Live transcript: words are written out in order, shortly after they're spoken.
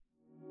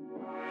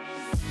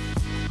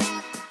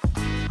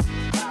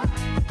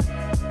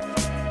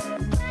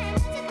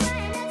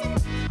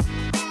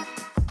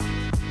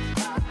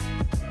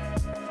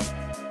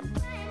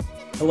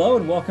Hello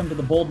and welcome to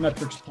the Bold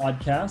Metrics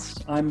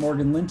podcast. I'm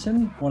Morgan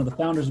Linton, one of the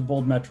founders of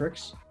Bold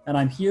Metrics, and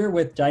I'm here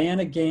with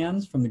Diana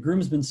Gans from the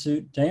Groomsman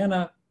Suit.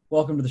 Diana,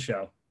 welcome to the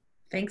show.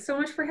 Thanks so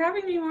much for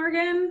having me,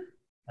 Morgan.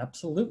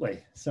 Absolutely.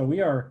 So we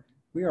are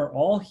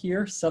all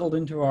here, settled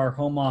into our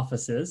home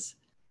offices,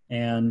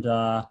 and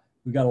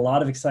we've got a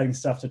lot of exciting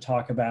stuff to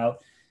talk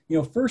about.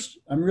 First,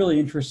 I'm really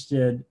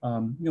interested.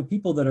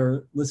 People that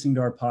are listening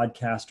to our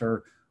podcast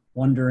are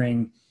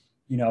wondering,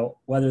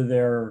 whether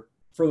they're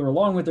further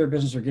along with their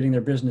business or getting their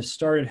business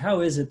started. How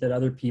is it that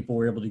other people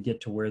were able to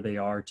get to where they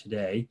are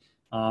today?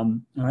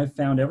 And I've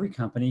found every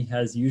company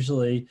has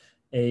usually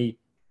a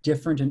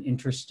different and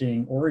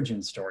interesting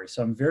origin story.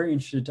 So I'm very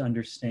interested to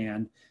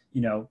understand,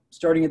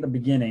 starting at the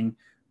beginning,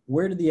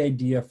 where did the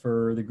idea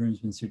for the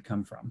Groomsman Suit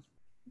come from?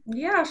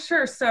 Yeah,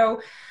 sure. So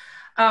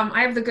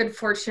I have the good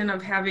fortune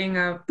of having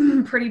a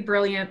pretty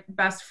brilliant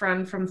best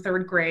friend from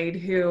third grade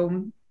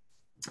who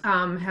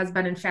has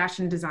been in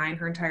fashion design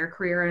her entire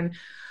career. And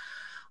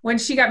when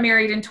she got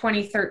married in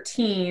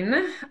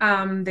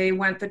 2013, they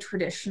went the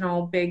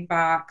traditional big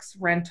box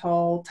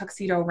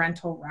tuxedo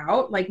rental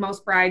route. Like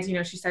most brides,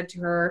 she said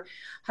to her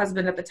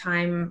husband at the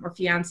time, or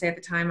fiance at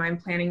the time, I'm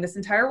planning this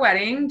entire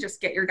wedding,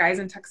 just get your guys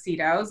in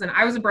tuxedos. And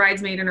I was a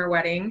bridesmaid in her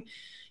wedding,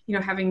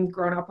 having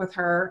grown up with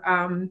her.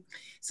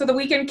 So the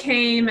weekend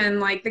came and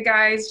the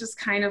guys just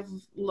kind of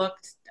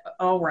looked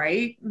all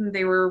right.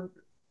 They were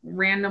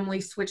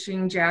randomly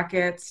switching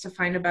jackets to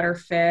find a better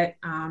fit.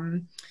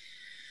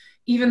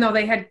 Even though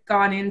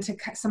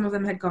some of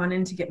them had gone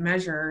in to get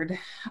measured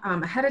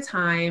ahead of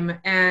time,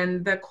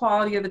 and the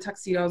quality of the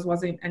tuxedos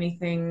wasn't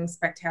anything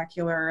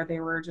spectacular. They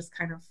were just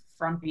kind of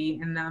frumpy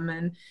in them.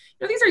 And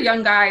these are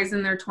young guys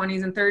in their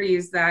 20s and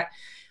 30s that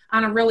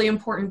on a really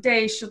important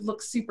day should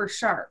look super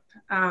sharp.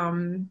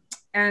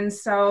 And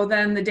so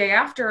then the day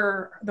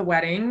after the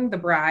wedding, the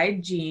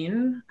bride,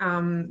 Jean,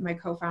 my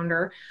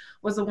co-founder,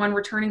 was the one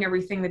returning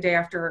everything the day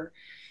after.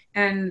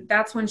 And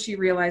that's when she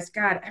realized,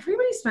 God,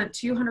 everybody spent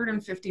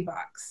 $250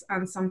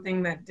 on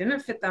something that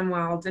didn't fit them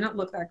well, didn't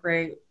look that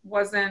great,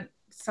 wasn't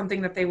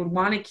something that they would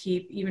want to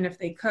keep even if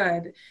they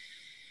could.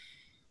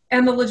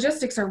 And the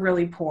logistics are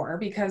really poor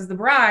because the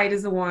bride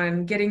is the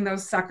one getting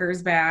those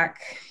suckers back,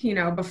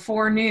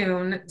 before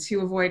noon to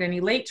avoid any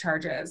late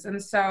charges.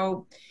 And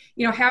so,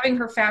 having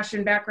her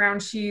fashion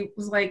background, she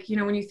was like,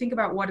 when you think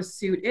about what a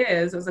suit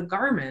is as a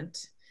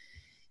garment,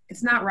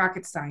 it's not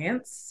rocket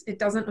science. It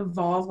doesn't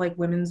evolve like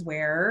women's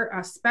wear,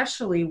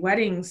 especially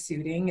wedding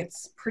suiting.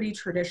 It's pretty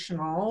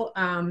traditional.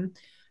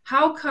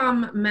 How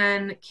come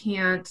men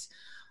can't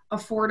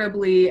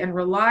affordably and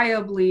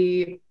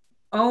reliably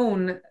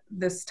own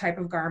this type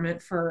of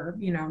garment for,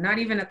 not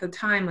even at the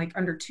time,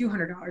 under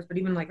 $200, but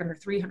even under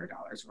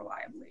 $300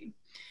 reliably?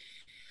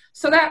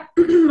 So that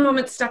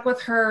moment stuck with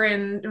her.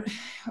 And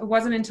it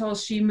wasn't until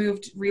she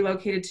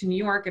relocated to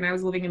New York, and I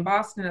was living in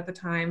Boston at the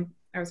time.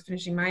 I was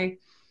finishing my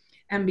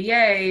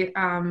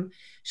MBA,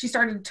 she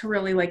started to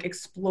really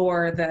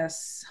explore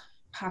this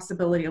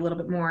possibility a little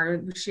bit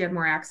more. She had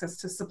more access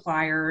to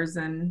suppliers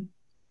and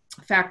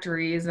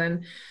factories.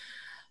 And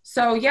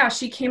so,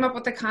 she came up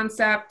with the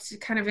concept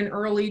kind of in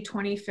early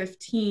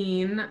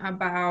 2015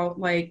 about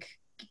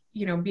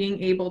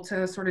being able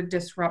to sort of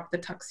disrupt the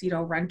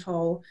tuxedo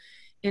rental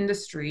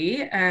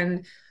industry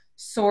and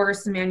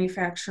source and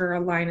manufacture a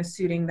line of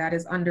suiting that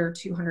is under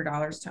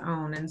 $200 to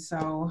own. And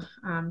so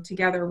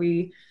together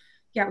we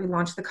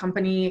launched the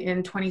company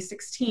in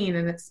 2016,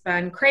 and it's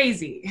been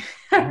crazy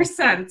ever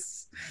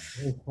since.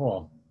 Very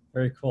cool.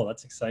 Very cool.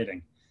 That's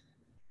exciting.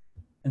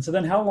 And so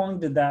then how long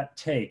did that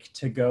take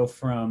to go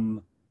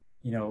from,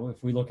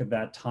 if we look at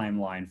that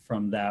timeline,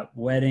 from that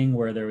wedding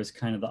where there was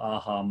kind of the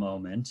aha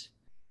moment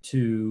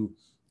to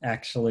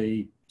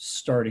actually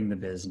starting the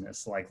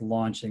business,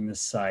 launching the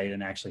site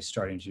and actually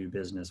starting to do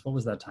business? What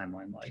was that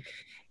timeline like?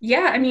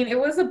 Yeah, it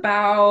was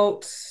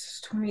about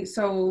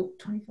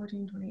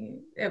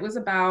 2014, it was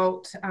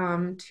about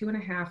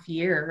 2.5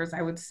 years,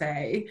 I would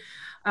say.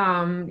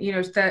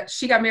 That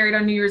she got married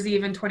on New Year's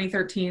Eve in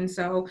 2013.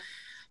 So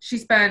she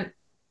spent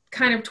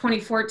kind of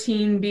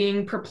 2014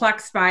 being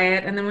perplexed by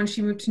it. And then when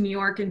she moved to New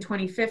York in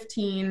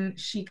 2015,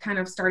 she kind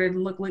of started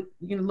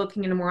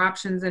looking into more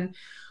options, and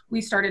we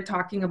started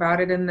talking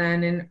about it. And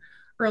then in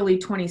early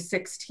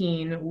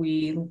 2016,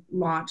 we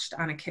launched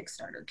on a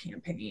Kickstarter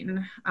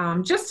campaign,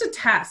 just to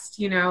test,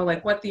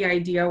 what the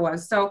idea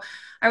was. So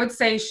I would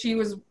say she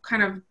was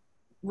kind of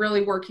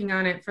really working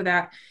on it for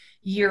that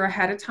year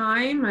ahead of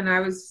time. And I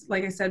was,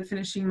 like I said,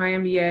 finishing my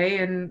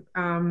MBA,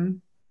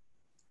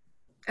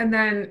 and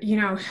then,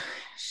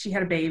 she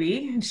had a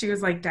baby, and she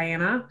was like,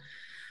 Diana,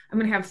 I'm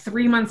going to have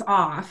 3 months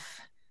off.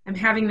 I'm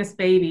having this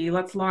baby.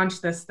 Let's launch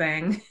this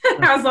thing.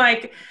 I was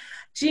like,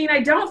 Jean,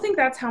 I don't think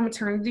that's how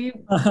maternity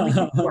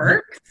leave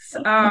works.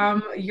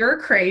 You're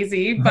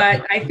crazy,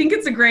 but I think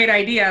it's a great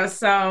idea.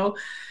 So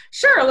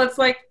sure, let's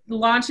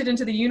launch it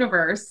into the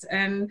universe.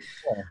 And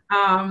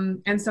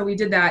so we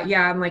did that,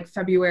 in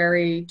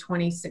February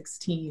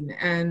 2016.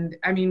 And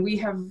we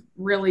have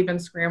really been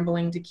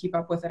scrambling to keep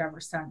up with it ever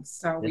since.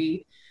 So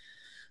we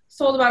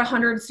sold about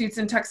 100 suits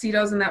and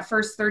tuxedos in that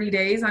first 30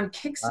 days on Wow.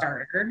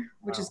 Kickstarter,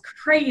 which Wow. is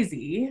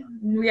crazy.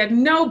 We had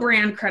no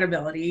brand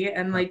credibility,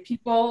 and like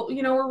people,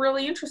 were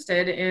really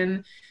interested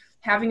in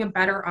having a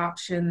better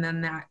option than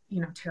that,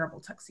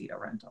 terrible tuxedo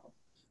rental.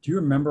 Do you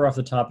remember off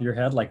the top of your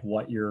head, like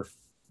what your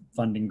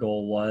funding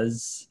goal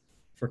was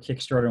for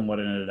Kickstarter and what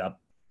it ended up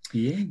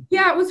being?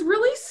 Yeah, it was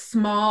really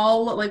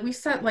small. Like we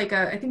set like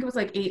I think it was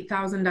like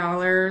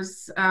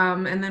 $8,000.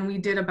 And then we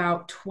did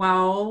about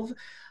 12.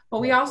 But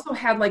we Cool. also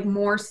had like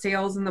more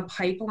sales in the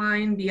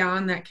pipeline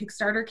beyond that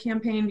Kickstarter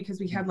campaign because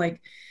we had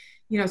like,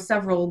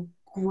 several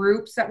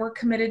groups that were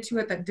committed to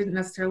it that didn't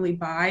necessarily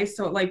buy.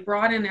 So it like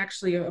brought in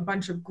actually a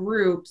bunch of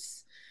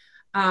groups.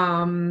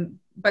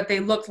 But they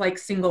looked like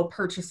single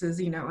purchases,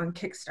 on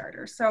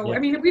Kickstarter. So, Yeah. I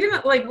mean, we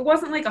didn't like, it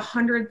wasn't like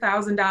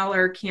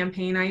 $100,000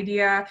 campaign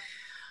idea,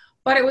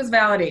 but it was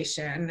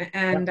validation,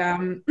 and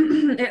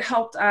it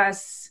helped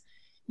us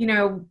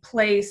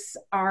place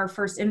our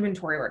first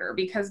inventory order,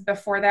 because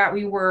before that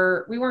we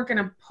weren't going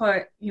to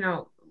put,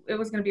 it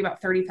was going to be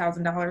about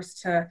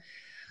 $30,000 to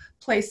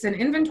place an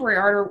inventory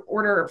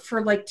order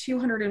for like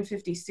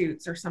 250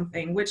 suits or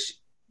something, which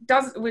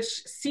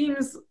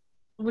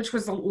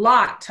was a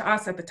lot to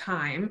us at the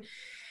time.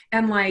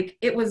 And like,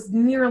 it was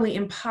nearly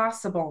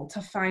impossible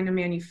to find a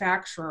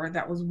manufacturer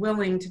that was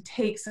willing to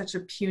take such a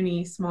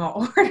puny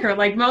small order.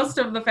 Like most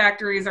of the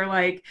factories are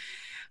like,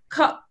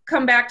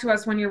 come back to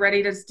us when you're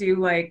ready to do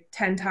like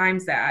 10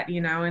 times that,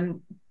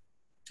 and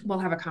we'll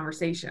have a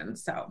conversation.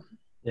 So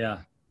Yeah.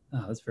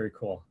 Oh, that's very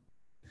cool.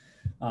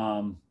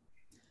 And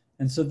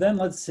so then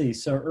let's see.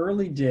 So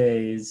early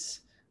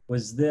days,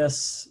 was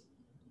this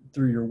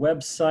through your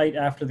website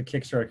after the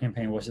Kickstarter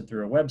campaign? Was it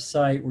through a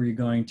website? Were you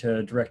going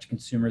to direct to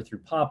consumer through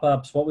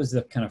pop-ups? What was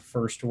the kind of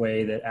first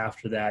way that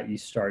after that you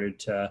started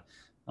to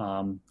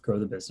grow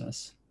the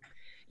business?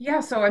 yeah,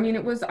 so I mean,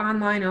 it was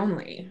online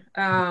only.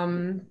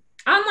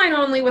 Online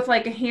only with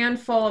like a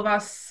handful of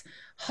us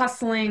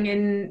hustling,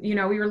 and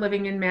we were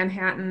living in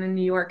Manhattan and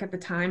New York at the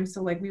time,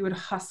 so like we would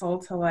hustle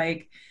to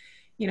like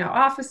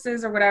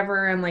offices or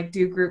whatever and like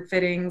do group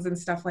fittings and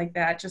stuff like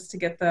that just to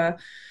get the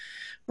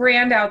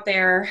brand out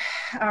there,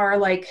 or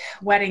like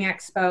wedding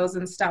expos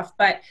and stuff.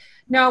 But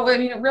no, I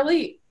mean, it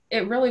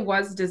really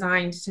was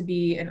designed to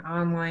be an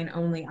online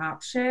only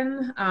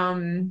option.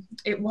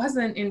 It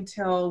wasn't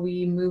until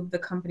we moved the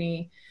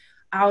company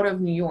out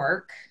of New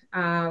York.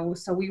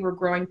 So we were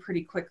growing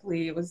pretty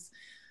quickly. It was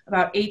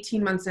about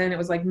 18 months in. It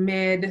was like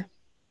mid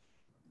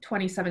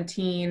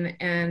 2017,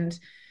 and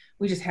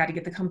we just had to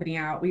get the company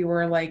out. We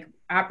were like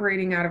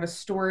operating out of a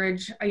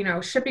storage,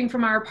 shipping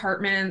from our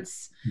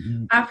apartments,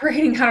 Mhm.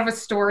 operating out of a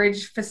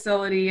storage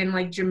facility in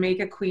like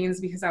Jamaica, Queens,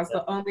 because that was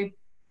the only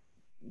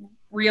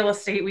real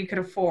estate we could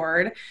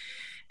afford.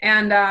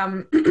 And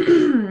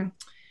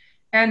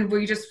and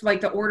we just like,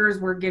 the orders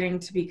were getting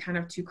to be kind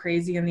of too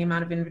crazy, and the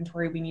amount of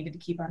inventory we needed to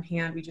keep on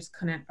hand, we just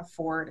couldn't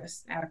afford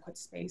adequate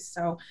space.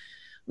 So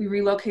we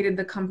relocated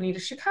the company to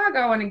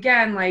Chicago. And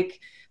again, like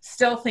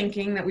still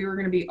thinking that we were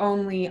going to be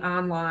only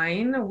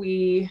online,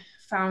 we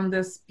found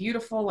this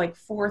beautiful like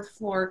fourth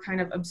floor kind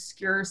of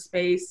obscure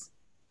space,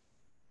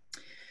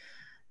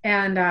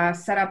 and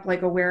set up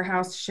like a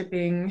warehouse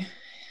shipping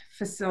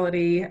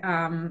facility,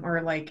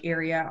 or like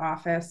area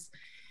office.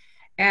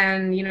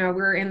 And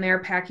we're in there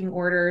packing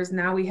orders.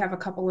 Now we have a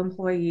couple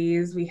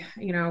employees.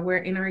 We're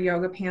in our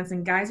yoga pants,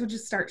 and guys would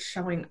just start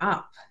showing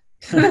up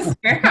to this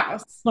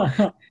warehouse.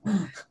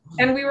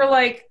 And we were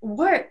like,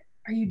 what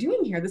are you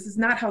doing here? This is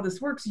not how this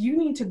works. You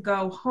need to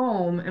go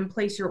home and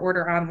place your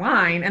order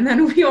online, and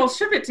then we'll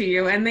ship it to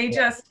you. And they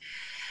just,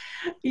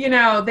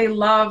 they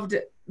loved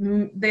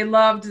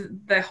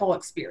the whole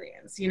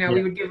experience. Yeah.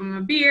 We would give them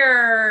a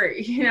beer,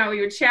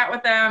 we would chat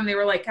with them. They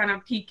were like kind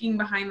of peeking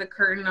behind the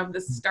curtain of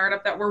this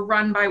startup that were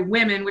run by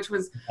women, which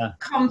was Yeah.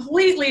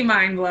 completely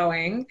mind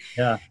blowing.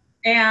 Yeah.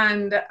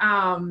 And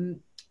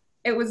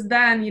it was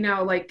then,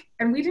 like,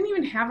 and we didn't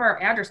even have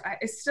our address. I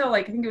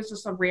think it was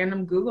just a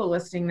random Google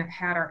listing that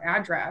had our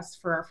address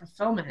for our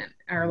fulfillment,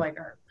 or like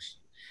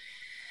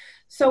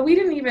so we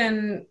didn't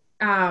even,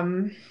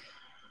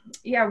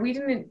 we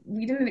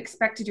didn't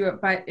expect to do it,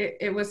 but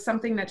it was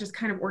something that just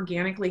kind of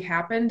organically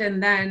happened.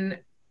 And then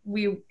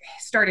we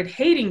started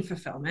hating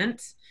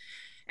fulfillment,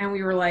 and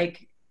we were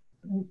like,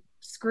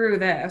 screw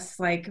this.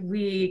 Like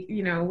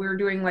we're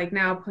doing like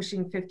now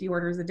pushing 50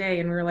 orders a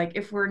day. And we were like,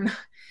 if we're not,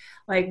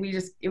 like,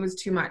 it was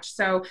too much.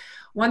 So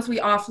once we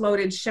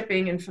offloaded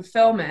shipping and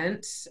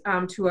fulfillment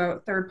to a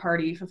third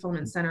party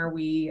fulfillment center,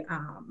 we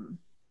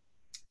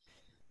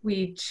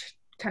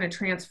kind of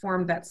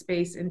transformed that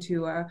space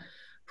into a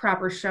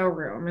proper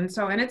showroom. And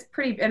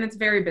it's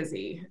very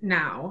busy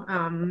now.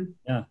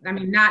 Yeah. I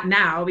mean, not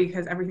now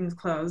because everything's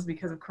closed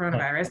because of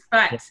coronavirus,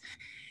 Yeah.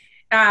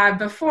 but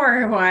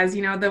before it was,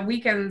 the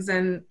weekends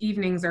and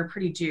evenings are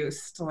pretty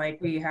juiced.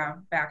 Like we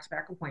have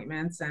back-to-back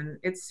appointments, and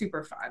it's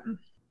super fun.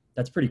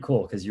 That's pretty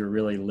cool, because you're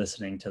really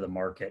listening to the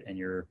market and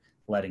you're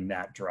letting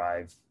that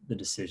drive the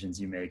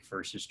decisions you make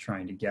versus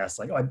trying to guess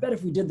like, oh, I bet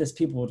if we did this,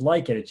 people would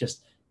like it. It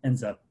just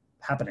ends up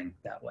happening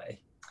that way.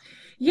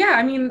 Yeah,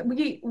 I mean,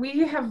 we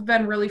have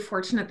been really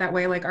fortunate that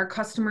way. Like our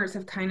customers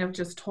have kind of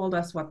just told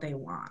us what they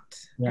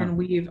want, Yeah. and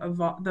we've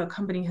evolved. The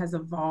company has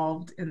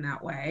evolved in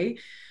that way.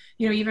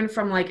 You know, even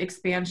from like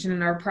expansion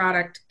in our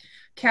product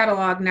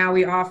catalog. Now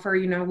we offer.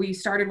 You know, we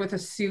started with a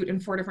suit in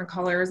 4 different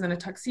colors and a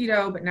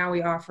tuxedo, but now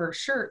we offer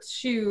shirts,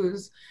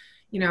 shoes,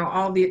 you know,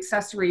 all the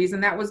accessories,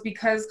 and that was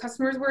because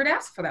customers would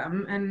ask for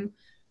them. And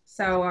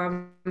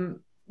so,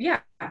 yeah,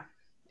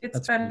 it's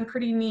That's great. been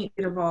pretty neat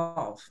to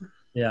evolve.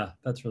 Yeah,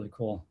 that's really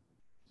cool.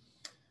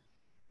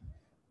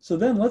 So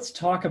then let's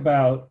talk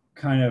about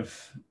kind of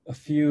a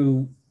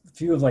few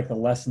of like the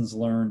lessons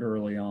learned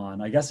early on.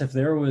 I guess if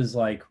there was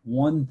like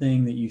one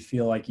thing that you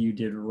feel like you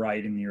did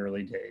right in the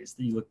early days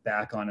that you look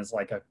back on as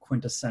like a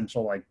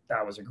quintessential, like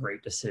that was a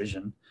great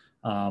decision.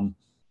 Um,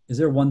 is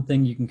there one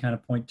thing you can kind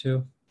of point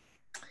to?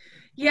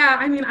 Yeah,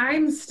 I mean,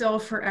 I'm still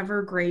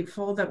forever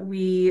grateful that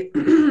we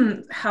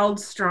held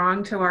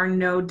strong to our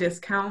no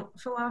discount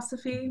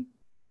philosophy.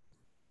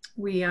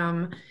 We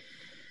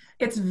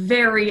It's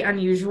very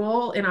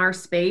unusual in our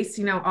space.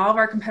 You know, all of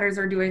our competitors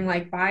are doing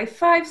like buy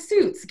 5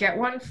 suits, get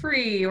one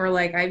free, or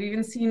like I've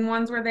even seen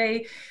ones where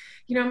they,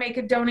 you know, make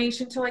a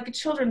donation to like a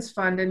children's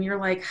fund and you're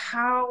like,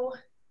 how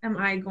am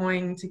I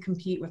going to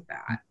compete with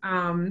that?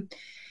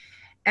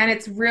 And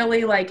it's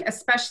really like,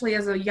 especially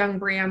as a young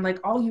brand, like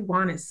all you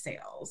want is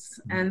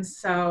sales. And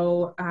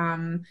so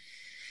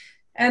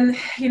and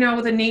you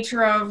know, the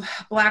nature of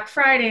Black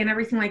Friday and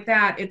everything like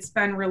that, it's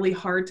been really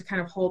hard to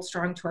kind of hold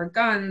strong to our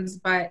guns.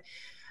 But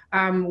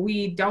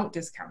we don't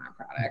discount our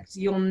products.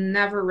 You'll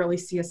never really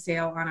see a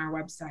sale on our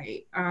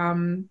website.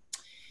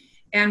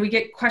 And we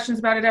get questions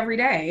about it every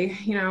day.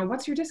 You know,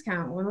 what's your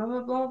discount? Blah, blah,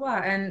 blah, blah,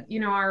 blah. And, you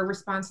know, our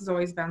response has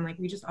always been like,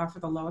 we just offer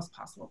the lowest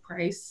possible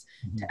price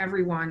Mhm. to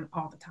everyone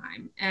all the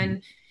time.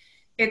 And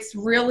it's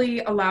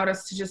really allowed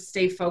us to just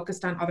stay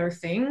focused on other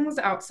things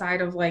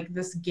outside of like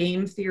this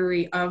game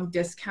theory of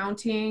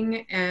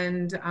discounting.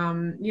 And,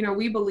 you know,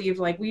 we believe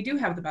like we do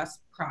have the best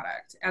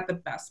product at the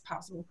best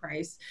possible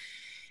price.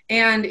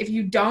 And if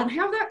you don't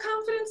have that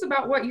confidence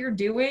about what you're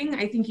doing,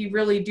 I think you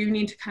really do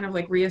need to kind of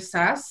like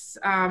reassess.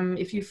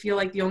 If you feel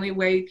like the only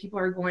way people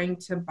are going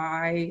to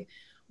buy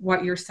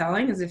what you're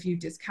selling is if you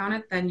discount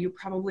it, then you're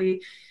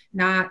probably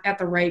not at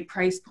the right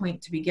price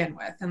point to begin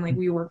with. And like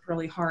we worked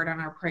really hard on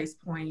our price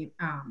point.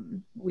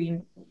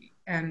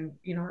 And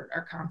you know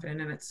are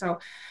confident in it. So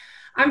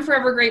I'm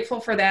forever grateful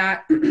for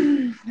that.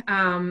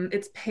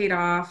 It's paid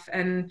off,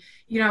 and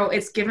you know,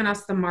 it's given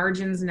us the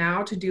margins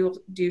now to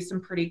do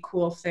some pretty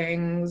cool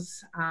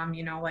things.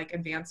 You know, like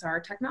advance our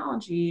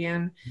technology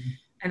and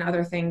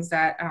other things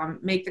that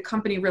make the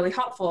company really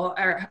helpful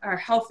or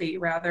healthy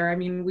rather. I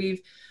mean,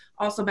 we've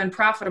also been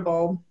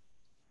profitable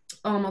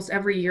almost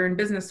every year in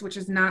business, which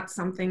is not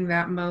something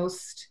that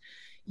most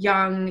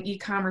young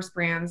e-commerce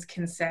brands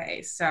can say.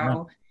 Yeah.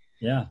 So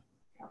Yeah.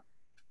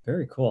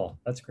 Very cool.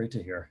 That's great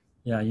to hear.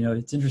 Yeah, you know,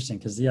 it's interesting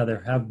because yeah,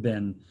 there have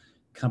been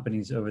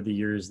companies over the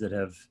years that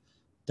have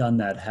done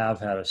that, have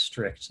had a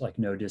strict like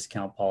no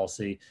discount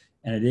policy,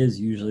 and it is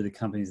usually the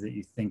companies that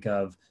you think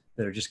of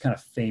that are just kind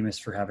of famous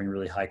for having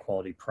really high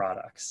quality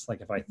products.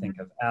 Like if I think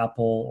of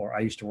Apple, or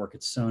I used to work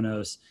at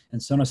Sonos, and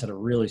Sonos had a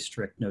really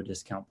strict no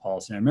discount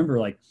policy. And I remember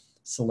like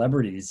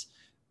celebrities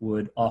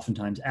would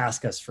oftentimes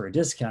ask us for a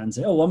discount and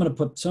say, "Oh, well, I'm going to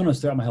put Sonos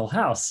throughout my whole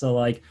house, so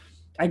like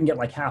I can get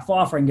like half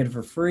off, or I can get it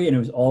for free." And it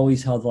was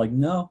always held like,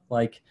 no,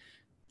 like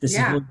this is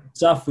yeah, really good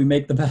stuff. We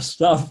make the best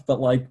stuff, but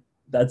like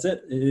that's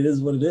it. It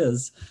is what it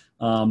is.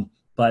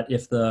 But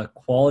if the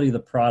quality of the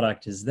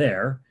product is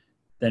there,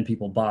 then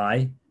people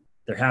buy.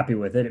 They're happy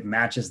with it. It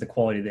matches the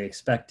quality they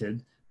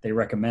expected. They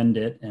recommend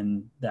it,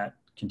 and that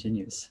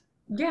continues.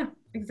 yeah,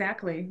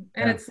 exactly.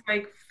 And Yeah. it's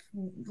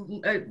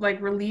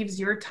like relieves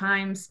your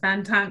time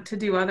spent on to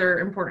do other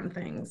important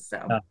things.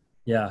 So, Yeah,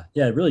 yeah,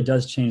 yeah. It really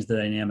does change the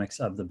dynamics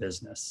of the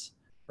business,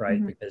 right?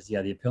 mhm. Because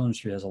yeah, the apparel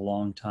industry has a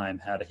long time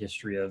had a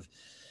history of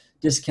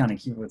discounting,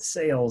 keeping with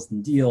sales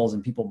and deals,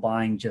 and people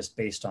buying just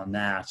based on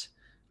that.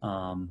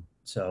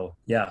 So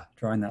yeah,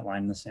 drawing that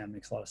line in the sand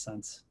makes a lot of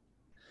sense.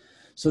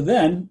 So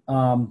then,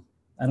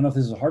 I don't know if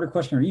this is a harder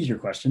question or an easier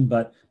question,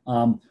 but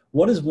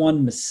what is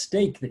one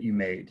mistake that you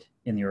made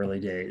in the early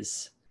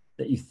days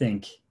that you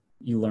think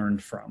you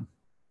learned from?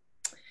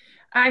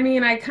 I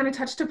mean, I kind of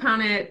touched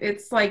upon it.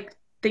 It's like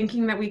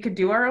thinking that we could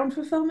do our own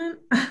fulfillment.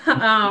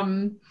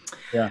 um,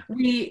 Yeah.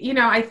 you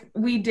know,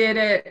 we did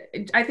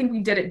it. I think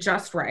we did it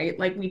just right.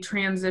 Like we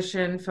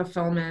transitioned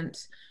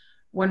fulfillment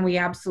when we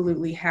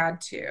absolutely had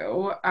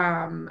to.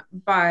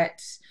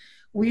 But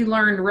we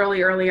learned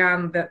really early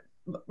on that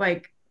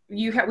like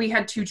we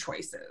had 2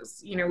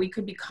 choices. You know, we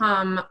could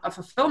become a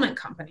fulfillment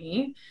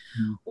company,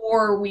 Mm.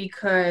 or we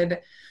could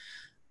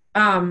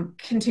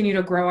continue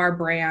to grow our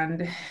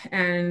brand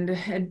and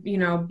you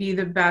know be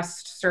the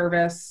best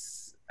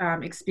service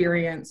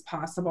experience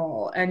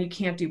possible, and you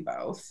can't do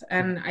both.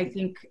 And I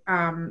think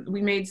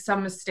we made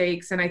some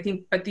mistakes, and I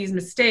think but these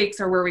mistakes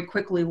are where we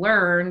quickly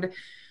learned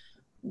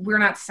we're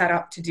not set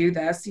up to do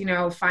this. You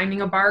know,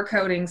 finding a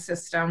barcoding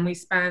system, we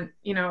spent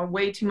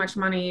way too much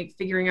money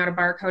figuring out a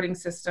barcoding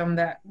system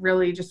that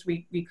really just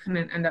we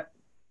couldn't end up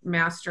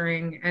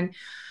mastering. And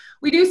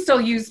we do still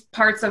use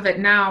parts of it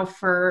now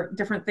for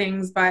different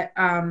things, but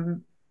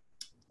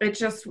it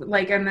just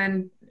like, and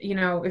then, you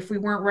know, if we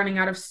weren't running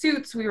out of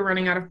suits, we were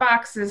running out of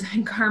boxes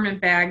and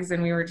garment bags,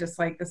 and we were just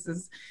like, this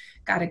is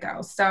gotta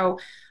go. So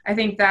I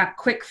think that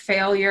quick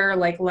failure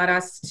like led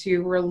us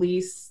to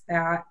release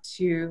that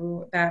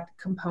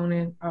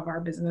component of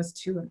our business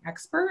to an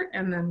expert,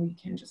 and then we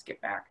can just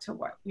get back to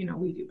what, you know,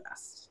 we do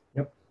best.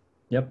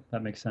 Yep,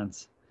 that makes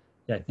sense.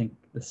 Yeah, I think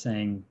the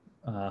saying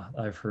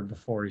I've heard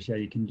before is, yeah,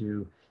 you can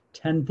do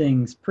 10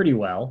 things pretty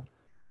well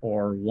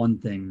or one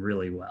thing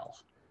really well.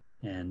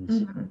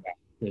 And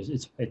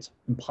it's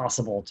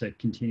impossible to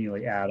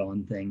continually add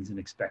on things and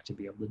expect to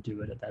be able to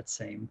do it at that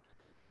same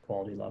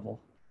quality level.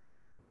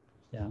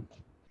 Yeah,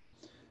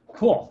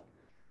 cool.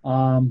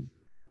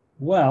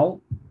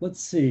 Well, let's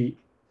see.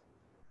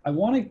 I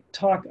want to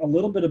talk a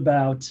little bit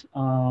about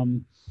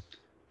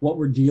what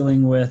we're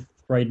dealing with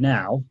right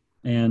now.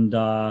 And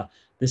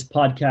this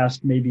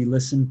podcast may be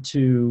listened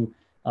to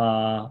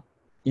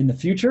in the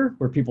future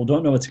where people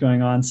don't know what's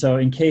going on. So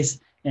in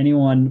case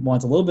anyone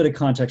wants a little bit of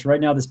context, right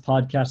now this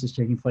podcast is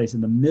taking place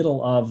in the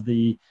middle of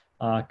the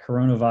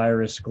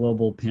coronavirus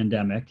global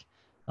pandemic.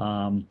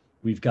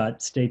 We've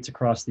got states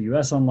across the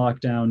US on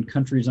lockdown,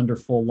 countries under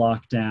full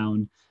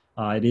lockdown.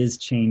 It is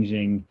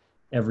changing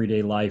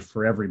everyday life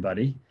for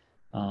everybody.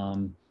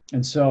 And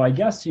so I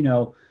guess, you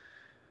know,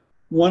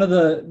 one of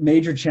the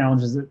major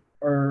challenges that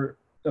our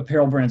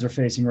apparel brands are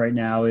facing right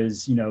now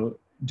is, you know,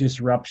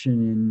 disruption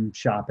in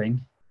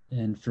shopping.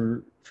 And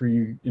for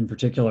you in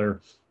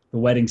particular, the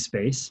wedding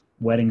space,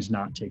 weddings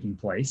not taking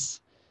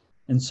place.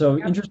 And so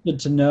interested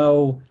to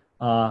know,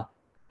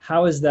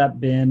 how has that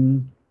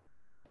been?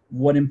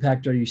 What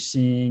impact are you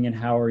seeing and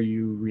how are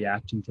you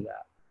reacting to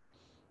that?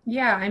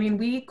 Yeah, I mean,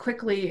 we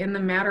quickly, in the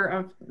matter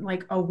of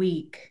like a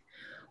week,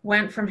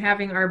 went from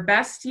having our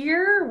best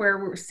year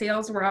where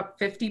sales were up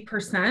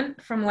 50%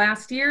 from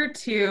last year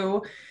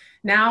to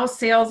now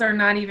sales are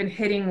not even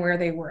hitting where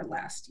they were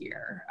last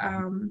year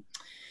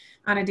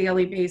on a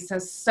daily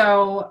basis.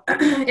 So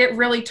it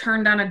really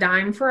turned on a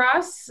dime for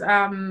us.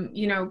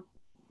 You know,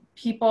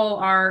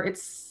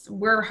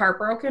 we're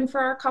heartbroken for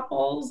our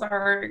couples,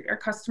 our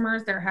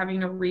customers. They're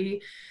having to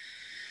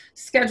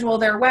reschedule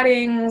their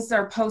weddings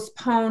or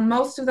postpone.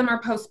 Most of them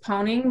are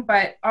postponing,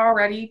 but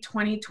already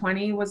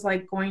 2020 was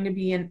like going to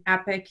be an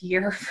epic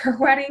year for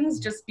weddings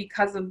just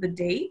because of the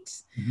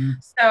date.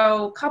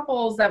 So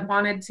couples that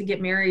wanted to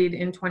get married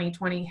in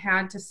 2020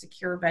 had to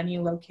secure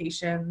venue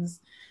locations,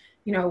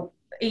 you know,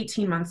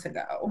 18 months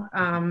ago.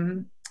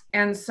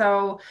 And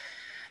so,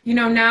 you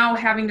know, now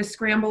having to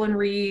scramble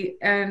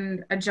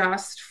and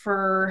adjust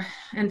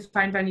and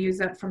find venues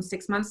that from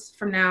 6 months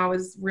from now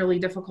is really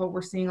difficult.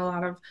 We're seeing a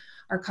lot of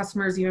our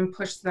customers even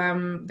push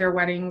their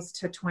weddings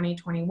to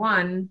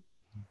 2021.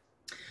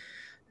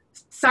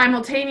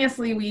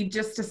 Simultaneously, we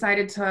just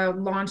decided to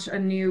launch a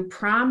new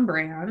prom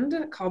brand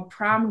called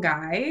Prom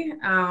Guy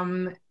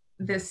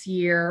this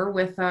year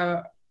with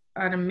an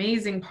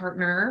amazing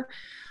partner,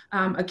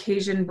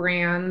 Occasion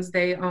Brands.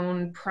 They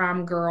own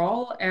Prom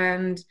Girl,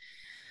 and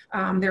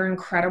they're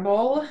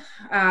incredible.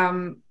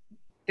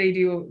 They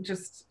do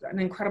just an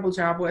incredible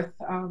job with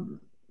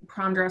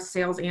prom dress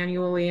sales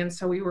annually. And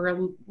so we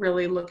were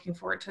really looking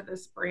forward to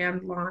this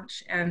brand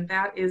launch, and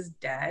that is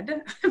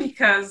dead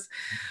because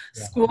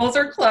schools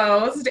are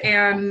closed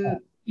and,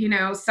 you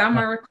know, some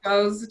are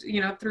closed,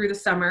 you know, through the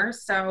summer.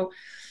 So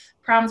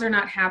proms are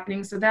not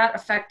happening. So that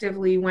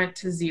effectively went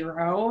to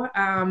zero.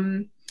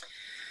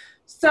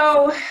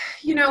 So,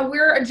 you know,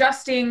 we're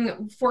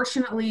adjusting.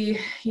 Fortunately,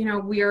 you know,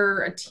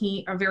 we're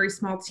a very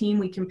small team.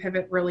 We can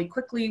pivot really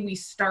quickly. We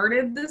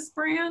started this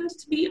brand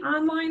to be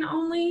online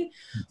only.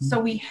 So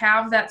we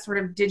have that sort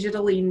of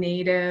digitally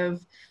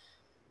native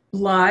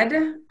blood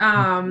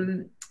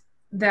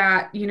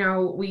that, you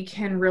know, we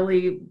can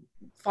really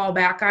fall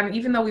back on,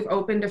 even though we've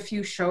opened a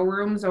few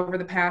showrooms over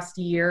the past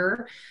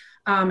year,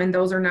 and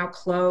those are now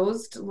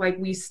closed. Like,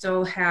 we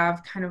still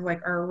have kind of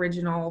like our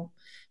original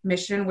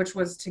mission, which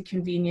was to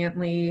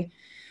conveniently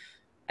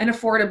and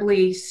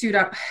affordably suit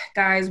up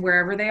guys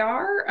wherever they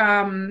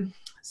are.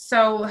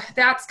 So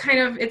that's kind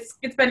of, it's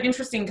been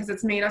interesting because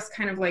it's made us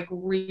kind of like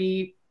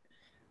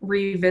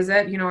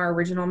revisit, you know, our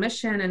original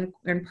mission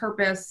and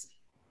purpose.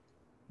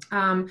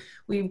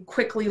 We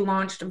quickly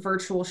launched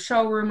virtual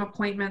showroom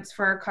appointments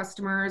for our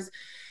customers.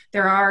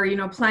 There are, you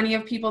know, plenty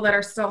of people that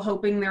are still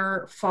hoping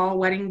their fall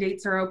wedding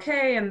dates are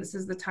okay, and this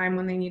is the time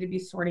when they need to be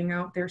sorting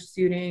out their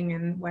suiting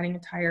and wedding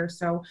attire.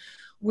 So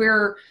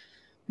we're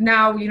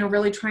now, you know,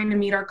 really trying to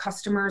meet our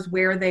customers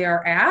where they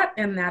are at,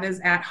 and that is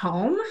at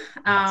home,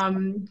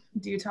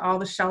 due to all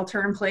the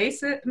shelter in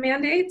place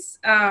mandates.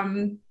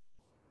 And,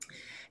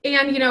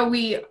 you know,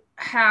 we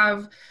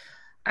have,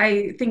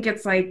 I think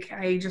it's like,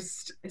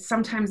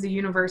 sometimes the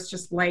universe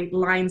just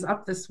lines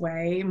up this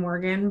way,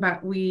 Morgan,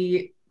 but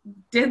we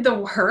did the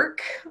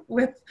work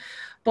with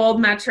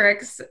Bold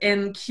Metrics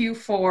in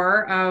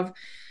Q4 of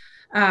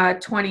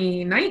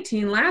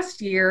 2019,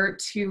 last year,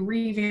 to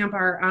revamp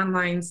our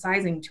online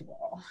sizing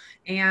tool.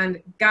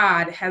 And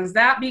God, has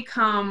that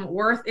become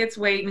worth its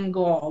weight in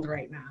gold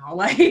right now?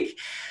 Like,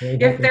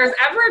 if there's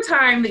ever a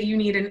time that you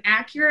need an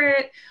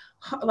accurate,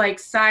 like,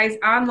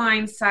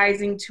 online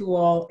sizing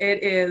tool,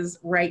 it is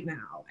right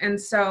now. And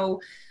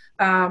so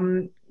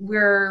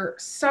we're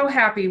so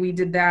happy we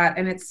did that,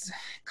 and it's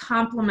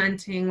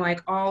complementing like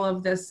all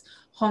of this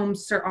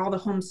all the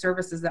home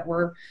services that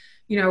we're,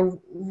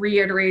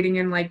 reiterating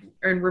and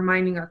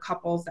reminding our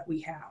couples that we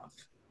have.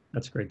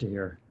 That's great to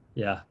hear.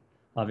 Yeah,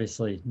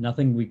 obviously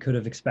nothing we could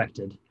have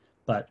expected,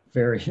 but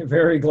very,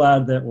 very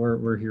glad that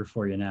we're here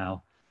for you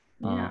now.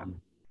 Yeah.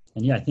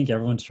 And yeah, I think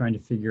everyone's trying to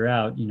figure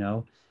out,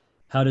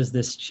 how does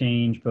this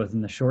change both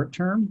in the short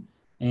term,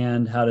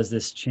 and how does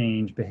this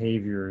change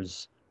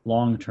behaviors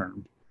long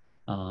term?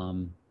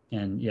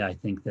 And yeah, I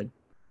think that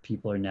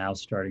people are now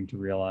starting to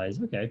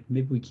realize, okay,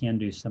 maybe we can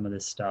do some of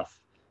this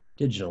stuff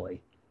digitally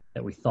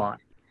that we thought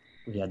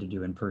we had to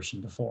do in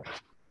person before.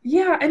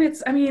 Yeah,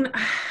 and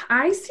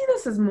I see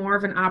this as more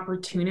of an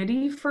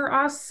opportunity for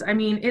us. I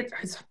mean,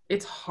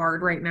 it's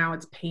hard right now.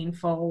 It's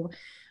painful.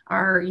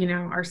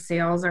 Our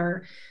sales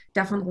are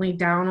definitely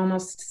down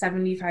almost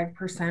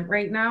 75%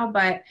 right now,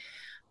 but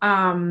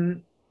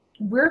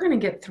we're going to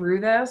get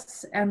through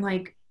this. And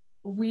like,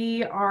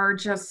 we are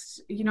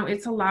just,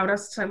 it's allowed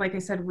us to, like I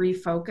said,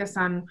 refocus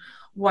on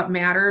what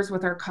matters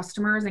with our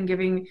customers and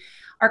giving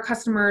our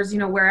customers,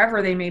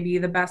 wherever they may be,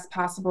 the best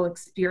possible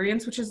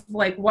experience, which is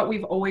like what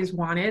we've always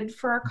wanted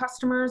for our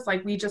customers.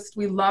 Like, we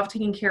love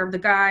taking care of the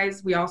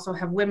guys. We also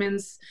have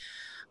women's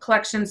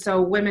collection,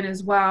 so women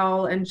as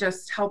well, and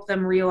just help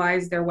them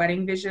realize their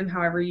wedding vision,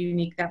 however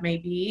unique that may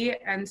be.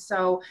 And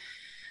so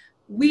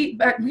we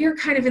are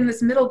kind of in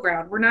this middle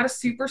ground. We're not a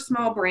super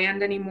small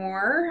brand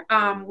anymore.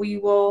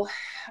 We're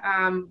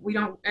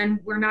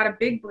not a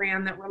big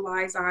brand that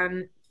relies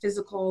on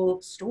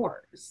physical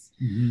stores.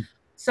 Mm-hmm.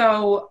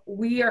 So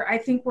I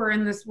think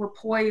we're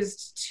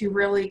poised to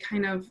really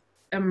kind of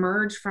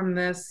emerge from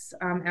this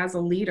as a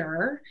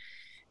leader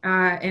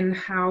in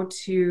how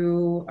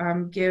to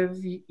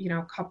give,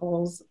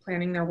 couples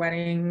planning their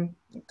wedding,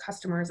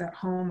 customers at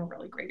home, a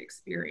really great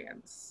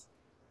experience.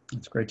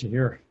 That's great to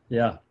hear.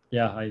 Yeah,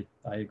 I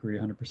agree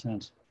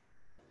 100%.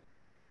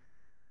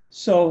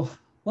 So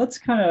let's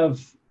kind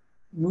of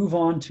move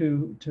on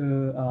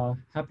to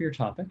happier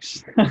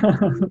topics.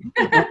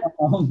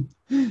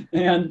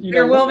 And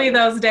there will be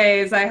those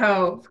days, I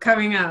hope,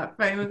 coming up.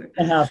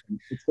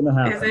 It's gonna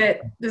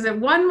happen. Is it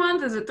 1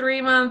 month? Is it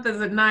 3 months?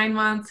 Is it 9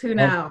 months? Who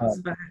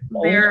knows? But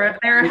they're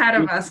ahead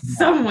of us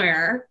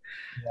somewhere.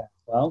 Yeah.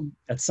 Well,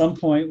 at some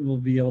point we'll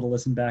be able to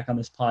listen back on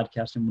this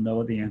podcast and we'll know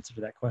what the answer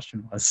to that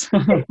question was.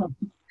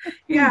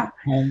 Yeah.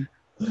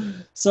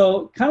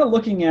 So kind of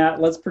looking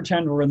at, let's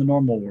pretend we're in the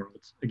normal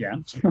world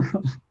again.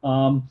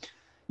 When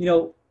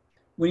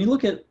you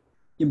look at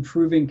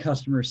improving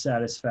customer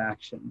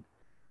satisfaction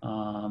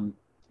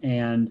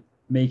and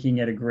making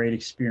it a great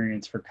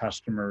experience for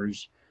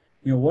customers,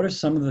 what are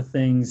some of the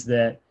things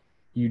that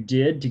you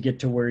did to get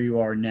to where you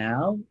are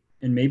now,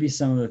 and maybe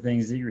some of the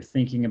things that you're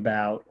thinking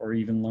about or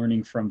even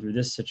learning from through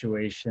this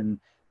situation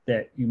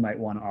that you might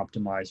want to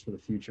optimize for the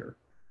future?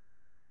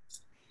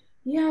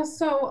 Yeah,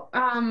 so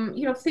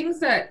things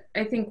that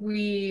I think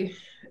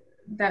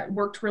that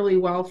worked really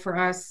well for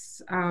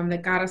us,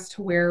 that got us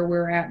to where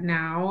we're at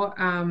now.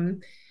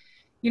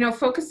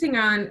 Focusing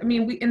on,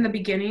 in the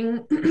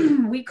beginning,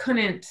 we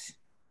couldn't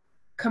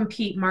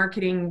compete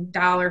marketing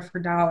dollar for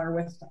dollar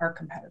with our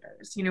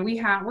competitors.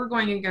 We're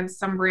going against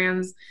some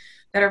brands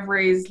that have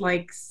raised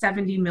like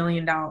 $70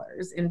 million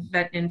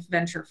in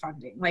venture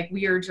funding. Like,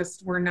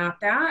 we're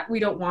not that. We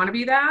don't want to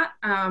be that.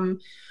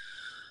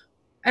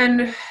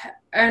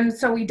 And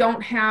so we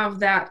don't have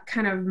that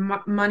kind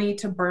of money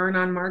to burn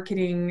on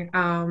marketing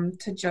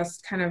to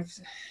just kind of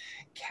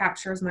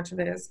capture as much of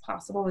it as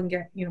possible and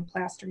get,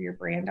 plaster your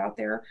brand out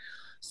there.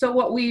 So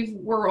what we've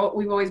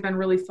always been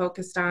really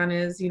focused on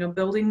is,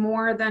 building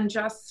more than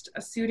just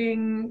a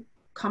suiting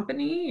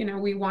company.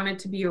 We wanted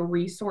to be a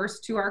resource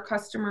to our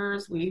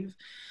customers. We've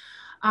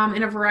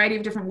in a variety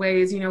of different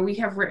ways, we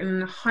have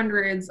written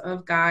hundreds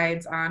of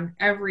guides on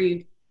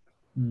every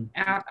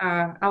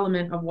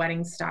element of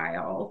wedding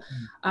style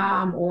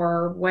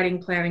or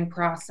wedding planning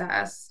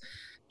process,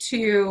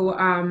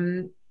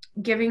 to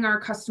giving our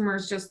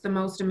customers just the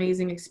most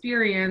amazing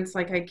experience,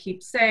 like I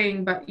keep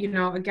saying. But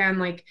again,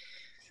 like,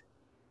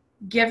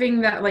 getting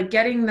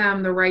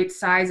them the right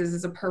sizes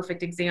is a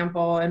perfect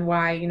example, and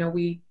why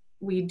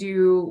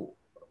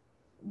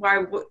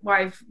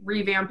why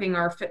revamping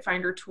our Fit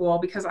Finder tool,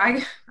 because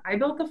I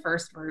built the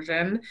first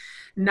version,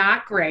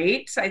 not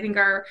great. I think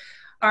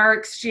our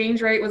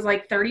exchange rate was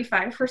like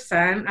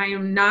 35%. I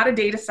am not a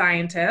data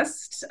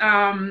scientist,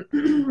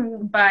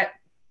 but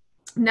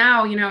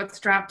now, it's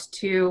dropped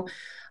to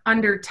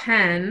under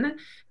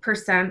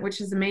 10%,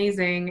 which is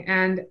amazing.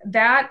 And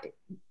that,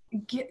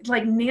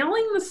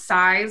 nailing the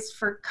size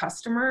for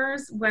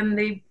customers when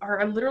they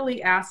are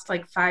literally asked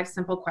like 5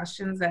 simple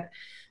questions that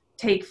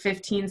take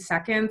 15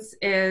 seconds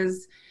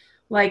is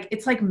like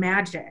it's like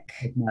magic.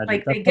 Like magic.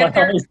 Like That's they what get I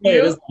their always say.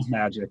 It is suit. like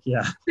magic.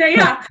 Yeah.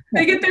 Yeah,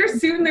 they get their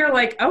suit and they're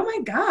like, oh my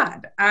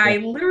God, Yeah. I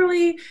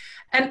literally,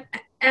 and,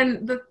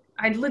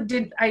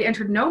 I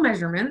entered no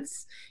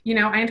measurements.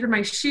 I entered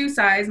my shoe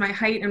size, my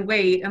height and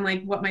weight, and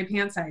like what my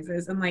pant size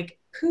is. And like,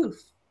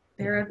 poof,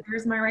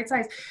 there's my right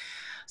size.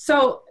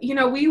 So,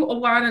 we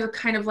want to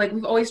kind of like,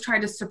 we've always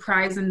tried to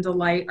surprise and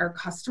delight our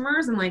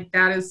customers. And like,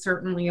 that is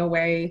certainly a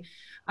way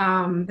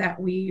that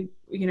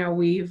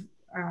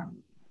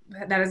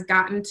that has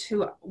gotten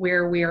to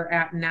where we're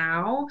at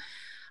now.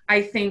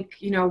 I think,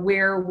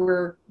 where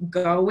we're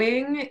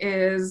going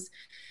is,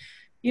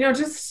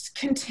 just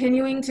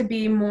continuing to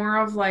be more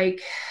of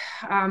like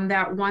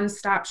that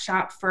one-stop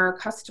shop for our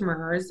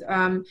customers.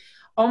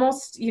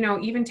 Almost,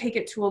 even take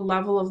it to a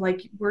level of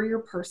like, we're your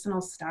personal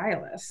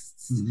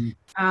stylists.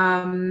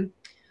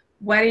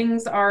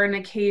 Weddings are an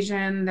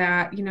occasion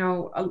that,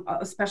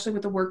 especially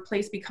with the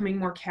workplace becoming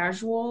more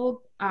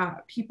casual,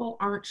 people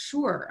aren't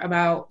sure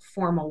about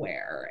formal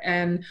wear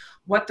and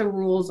what the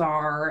rules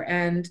are.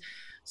 And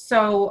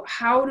so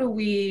how do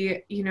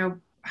we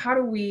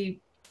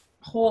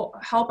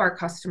help our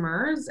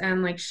customers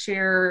and like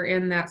share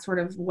in that sort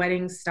of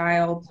wedding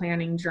style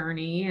planning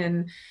journey?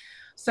 And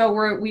so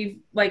we've,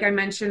 like I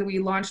mentioned, we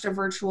launched a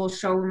virtual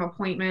showroom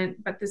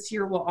appointment, but this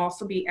year we'll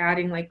also be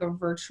adding like a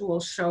virtual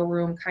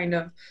showroom kind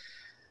of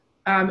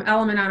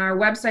element on our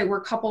website where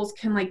couples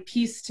can like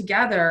piece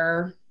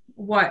together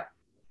what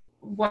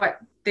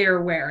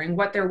they're wearing,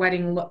 what their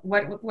wedding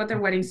what their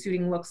wedding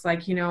suiting looks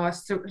like, a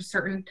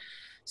certain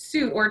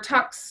suit or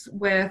tux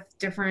with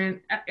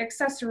different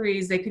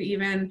accessories. They could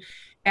even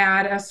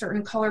add a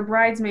certain color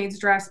bridesmaid's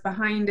dress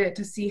behind it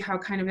to see how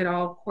kind of it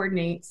all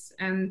coordinates.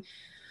 And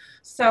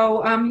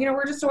so,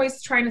 we're just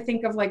always trying to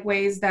think of like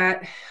ways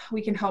that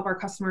we can help our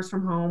customers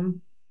from home.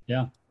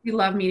 Yeah. We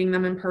love meeting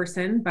them in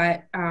person,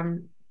 but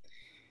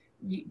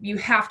you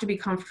have to be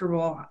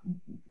comfortable,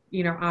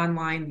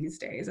 online these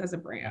days as a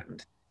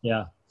brand.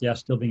 Yeah. Yeah.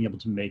 Still being able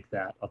to make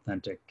that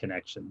authentic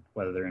connection,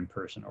 whether they're in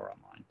person or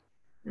online.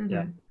 Mm-hmm.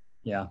 Yeah.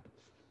 Yeah.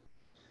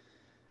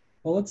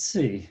 Well, let's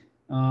see.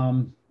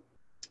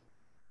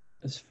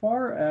 As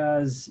far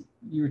as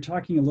you were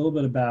talking a little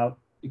bit about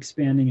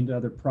expanding into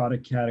other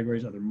product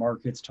categories, other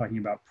markets, talking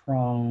about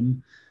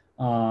prom,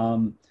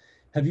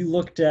 have you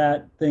looked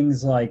at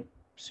things like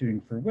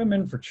suiting for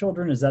women, for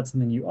children? Is that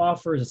something you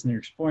offer? Is that something you're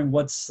exploring?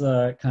 What's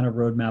the kind of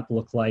roadmap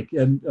look like?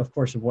 And of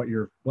course, of what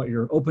you're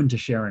open to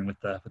sharing with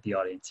the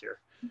audience here.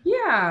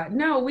 Yeah,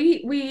 no,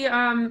 we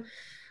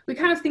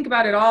kind of think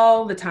about it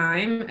all the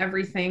time.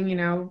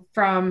 Everything,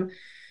 from,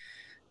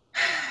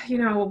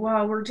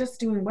 well, we're just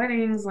doing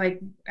weddings. Like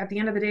at the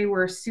end of the day,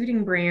 we're a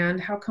suiting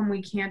brand. How come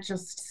we can't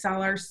just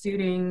sell our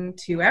suiting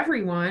to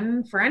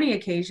everyone for any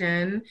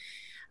occasion?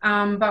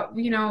 But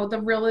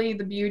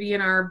the beauty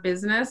in our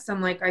business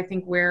and like, I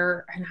think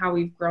where and how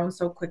we've grown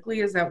so quickly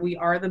is that we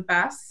are the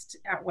best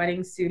at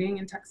wedding suiting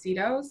and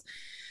tuxedos.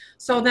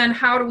 So then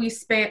how do we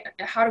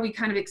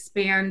kind of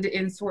expand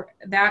in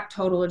that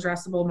total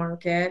addressable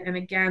market? And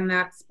again,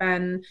 that's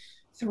been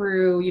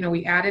through,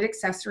 we added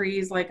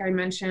accessories. Like I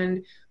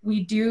mentioned,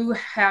 we do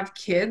have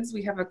kids.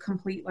 We have a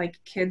complete like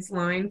kids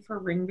line for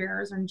ring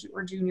bearers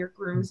or junior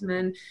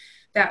groomsmen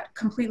that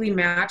completely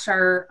match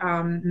our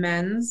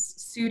men's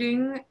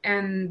suiting.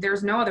 And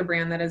there's no other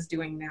brand that is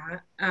doing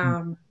that.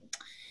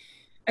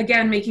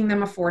 Again, making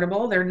them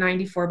affordable. They're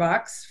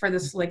 $94 for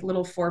this like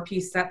little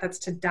 4-piece set that's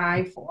to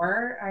die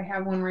for. I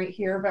have one right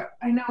here, but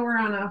I know we're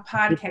on a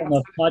podcast.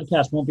 The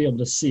podcast won't be able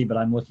to see, but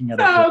I'm looking at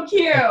so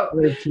cute.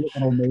 Very cute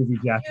little navy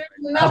jacket.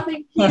 There's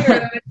nothing cuter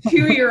than a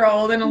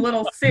 2-year-old in a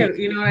little suit.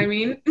 You know what I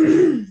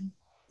mean?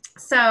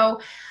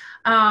 So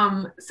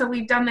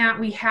we've done that.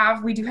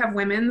 We do have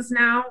women's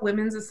now.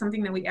 Women's is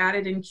something that we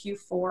added in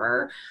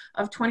Q4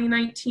 of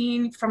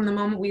 2019. From the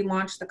moment we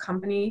launched the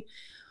company,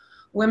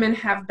 women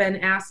have been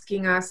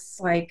asking us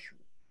like,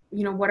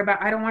 what about,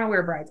 I don't want to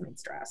wear a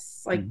bridesmaid's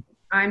dress. Like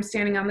I'm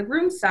standing on the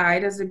groom's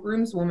side as a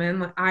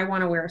groomswoman. Like I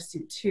want to wear a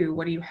suit too.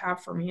 What do you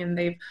have for me? And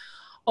they've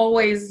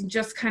always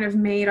just kind of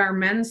made our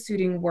men's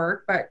suiting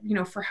work. But,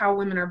 for how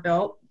women are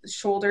built, the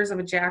shoulders of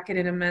a jacket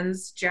in a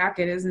men's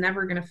jacket is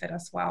never going to fit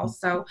us well.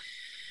 So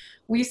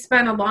we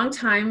spent a long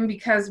time,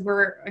 because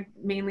we're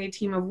mainly a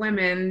team of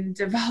women,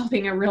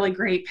 developing a really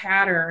great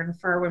pattern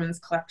for our women's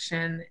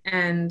collection.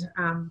 And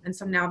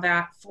so now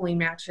that fully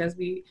matches.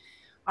 We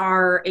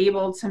are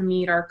able to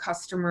meet our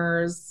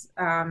customers'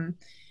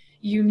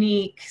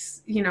 unique,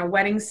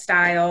 wedding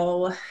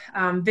style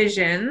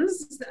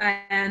visions.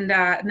 And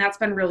that's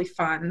been really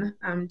fun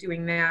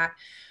doing that.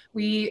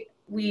 We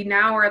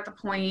now are at the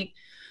point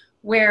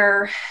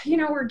where,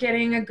 we're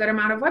getting a good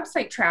amount of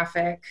website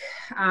traffic.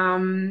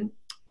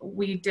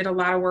 We did a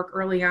lot of work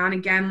early on.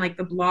 Again, like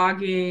the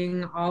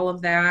blogging, all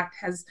of that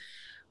has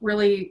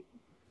really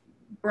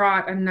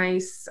brought a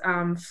nice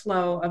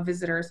flow of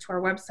visitors to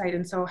our website.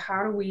 And so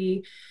how do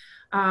we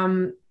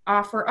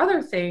offer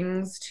other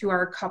things to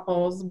our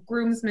couples,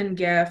 groomsmen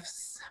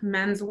gifts,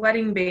 men's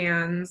wedding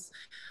bands,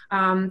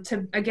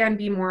 to, again,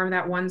 be more of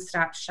that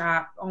one-stop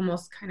shop,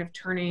 almost kind of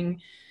turning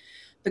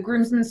the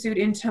groomsmen suit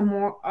into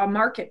more a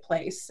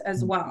marketplace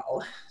as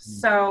well.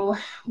 So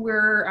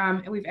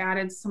we've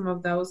added some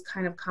of those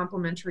kind of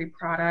complementary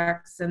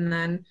products, and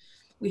then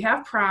we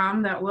have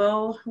prom that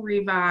will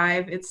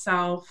revive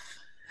itself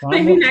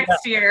maybe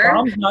next year.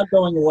 Prom's not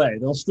going away.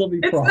 There'll still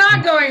be prom. It's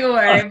not going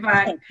away,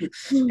 but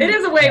it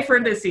is away for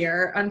this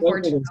year,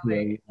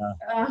 unfortunately.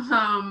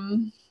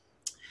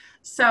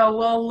 So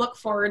we'll look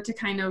forward to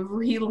kind of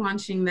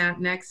relaunching that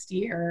next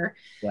year.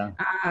 Yeah.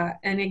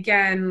 And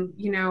again,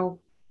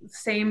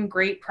 same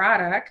great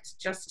product,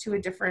 just to a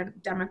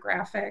different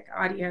demographic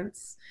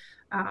audience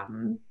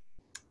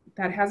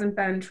that hasn't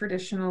been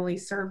traditionally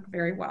served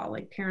very well.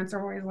 Like parents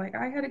are always like,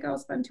 I had to go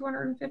spend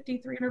 $250,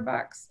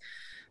 $300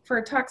 for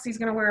a tux he's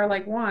going to wear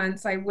like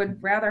once. I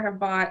would rather have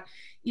bought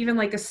even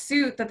like a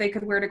suit that they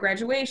could wear to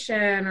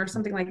graduation or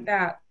something like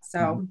that.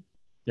 So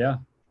yeah.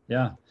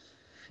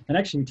 And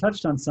actually you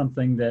touched on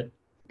something that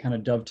kind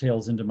of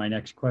dovetails into my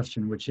next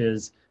question, which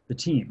is the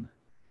team.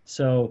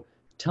 So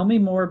tell me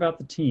more about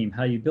the team,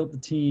 how you built the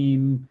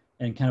team,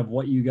 and kind of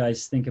what you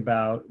guys think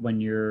about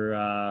when you're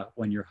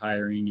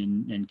hiring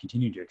and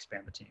continue to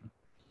expand the team.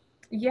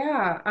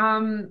 Yeah,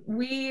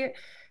 we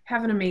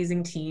have an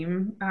amazing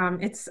team.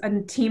 It's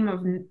a team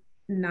of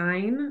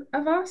 9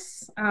 of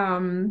us.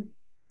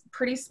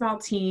 Pretty small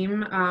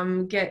team.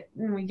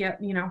 We get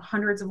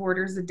hundreds of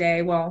orders a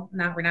day. Well,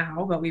 not right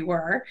now, but we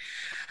were.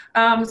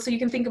 So you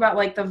can think about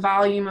like the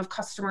volume of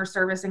customer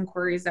service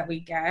inquiries that we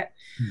get.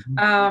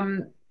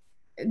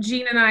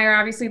 Jean and I are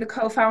obviously the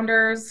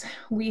co-founders.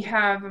 We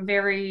have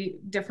very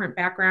different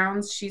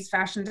backgrounds. She's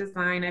fashion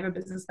design. I have a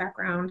business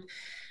background.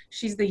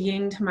 She's the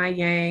yin to my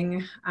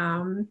yang.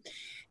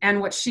 And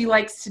what she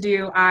likes to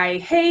do, I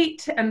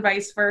hate, and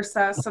vice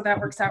versa. So that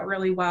works out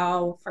really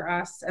well for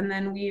us. And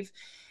then we've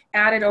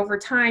added over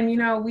time,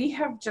 we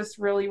have just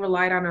really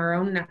relied on our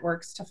own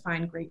networks to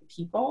find great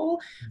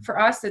people. For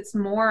us, it's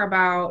more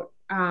about,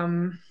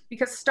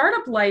 because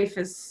startup life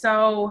is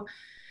so,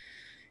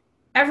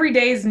 every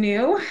day is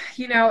new,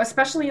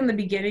 especially in the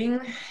beginning.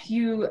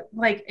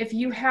 If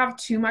you have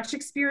too much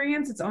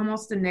experience, it's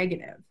almost a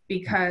negative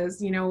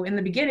because, in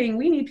the beginning,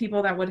 we need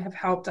people that would have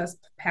helped us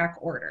pack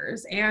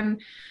orders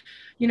and,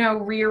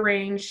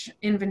 rearrange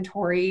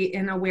inventory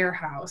in a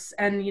warehouse.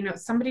 And,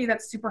 somebody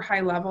that's super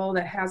high level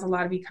that has a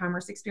lot of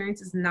e-commerce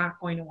experience is not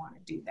going to want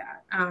to do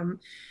that.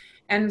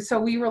 And so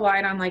we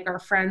relied on like our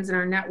friends and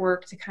our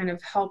network to kind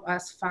of help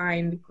us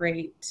find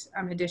great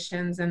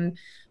additions. And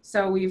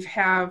so we've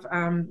have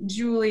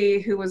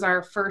Julie, who was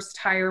our first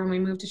hire when we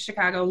moved to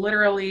Chicago.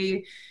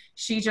 Literally,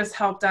 she just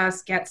helped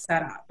us get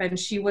set up, and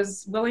she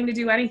was willing to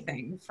do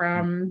anything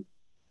from,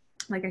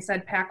 like I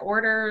said, pack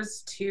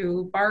orders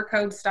to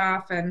barcode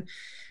stuff. And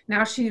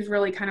now she's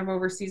really kind of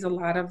oversees a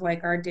lot of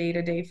like our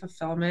day-to-day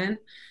fulfillment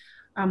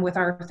with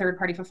our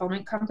third-party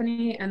fulfillment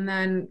company. And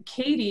then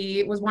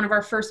Katie was one of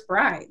our first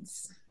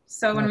brides.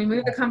 So when we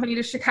moved the company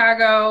to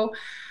Chicago,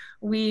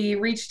 we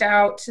reached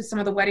out to some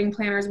of the wedding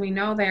planners we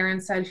know there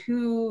and said,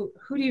 who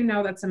do you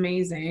know that's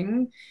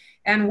amazing?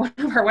 And one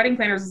of our wedding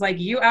planners was like,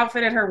 you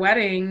outfitted her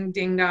wedding,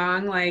 ding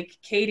dong. Like,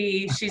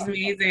 Katie, she's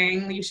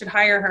amazing. You should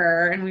hire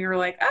her. And we were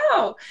like,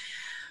 oh.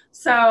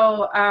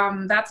 So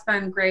that's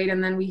been great.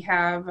 And then we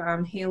have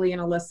Haley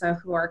and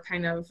Alyssa, who are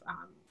kind of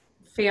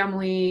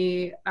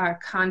family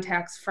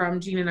contacts from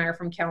Jean and I are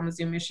from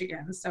Kalamazoo,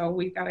 Michigan. So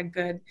we've got a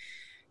good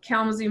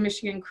Kalamazoo,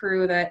 Michigan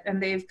crew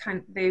and they've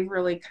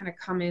really kind of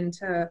come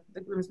into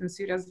the groomsmen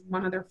suit as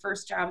one of their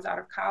first jobs out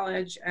of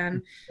college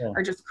and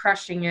are just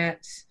crushing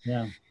it.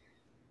 Yeah.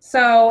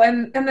 So,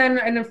 and then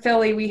in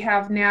Philly, we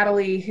have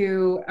Natalie,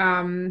 who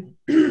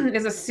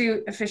is a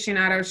suit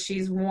aficionado.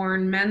 She's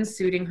worn men's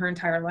suiting her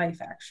entire life,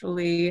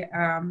 actually,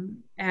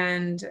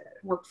 and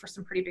worked for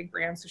some pretty big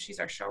brands. So she's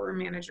our showroom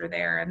manager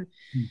there. And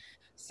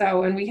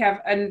so, and we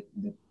have,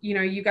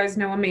 you guys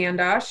know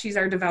Amanda. She's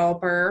our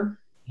developer.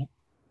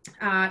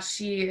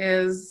 She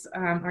is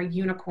our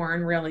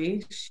unicorn,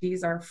 really. She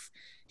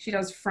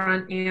does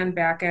front and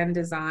back end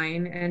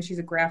design, and she's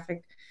a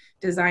graphic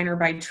designer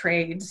by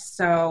trade.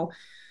 So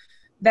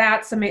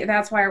that's amazing.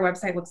 That's why our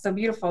website looks so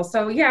beautiful.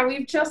 So yeah,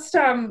 we've just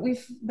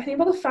we've been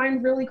able to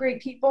find really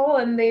great people,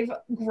 and they've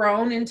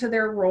grown into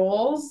their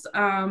roles,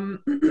 and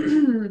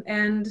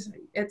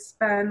it's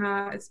been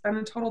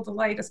a total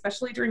delight,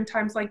 especially during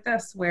times like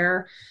this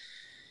where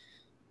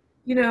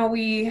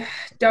we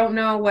don't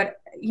know what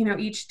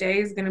each day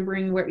is going to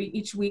bring, what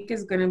each week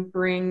is going to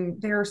bring.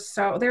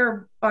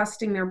 They're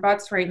busting their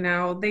butts right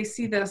now. They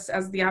see this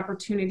as the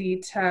opportunity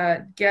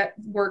to get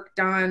work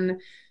done,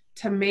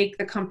 to make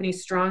the company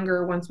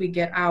stronger once we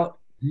get out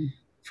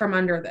from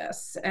under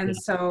this. And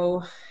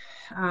so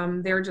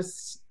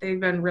it's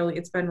been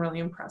really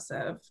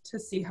impressive to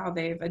see how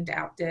they've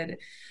adapted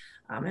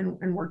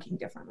and working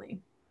differently.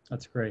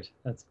 That's great.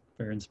 That's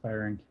very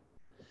inspiring.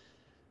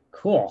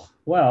 Cool.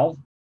 Well,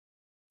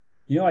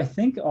 I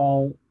think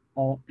I'll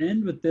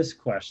end with this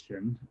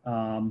question,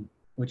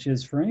 which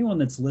is for anyone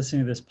that's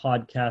listening to this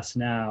podcast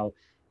now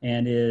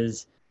and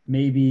is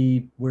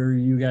maybe where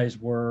you guys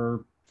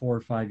were 4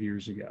 or 5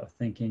 years ago,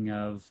 thinking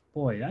of,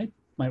 boy, I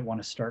might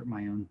want to start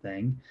my own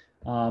thing.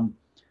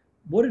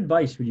 what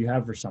advice would you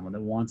have for someone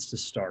that wants to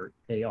start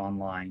a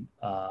online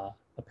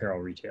apparel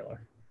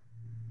retailer?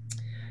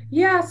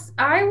 Yes,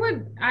 I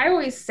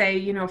always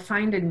say,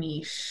 find a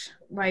niche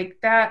like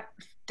that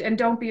and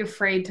don't be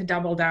afraid to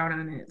double down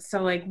on it.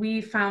 So like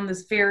we found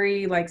this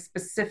very like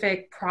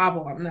specific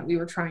problem that we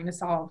were trying to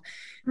solve.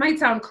 It might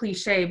sound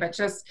cliche, but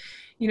just,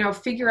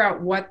 figure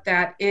out what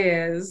that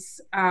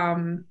is,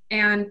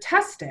 and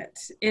test it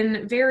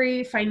in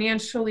very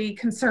financially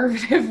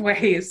conservative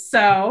ways.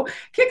 So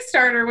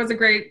Kickstarter was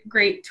a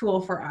great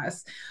tool for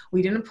us.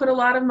 We didn't put a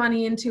lot of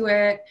money into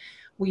it.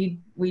 We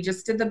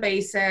just did the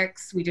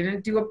basics. We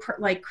didn't do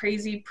a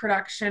crazy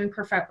production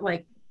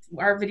like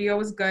our video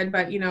was good,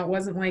 but it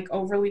wasn't like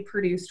overly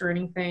produced or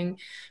anything,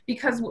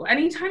 because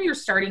anytime you're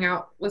starting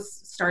out with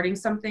starting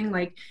something,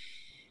 like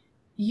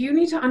you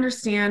need to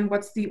understand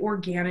what's the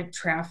organic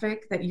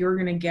traffic that you're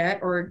going to get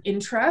or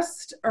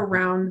interest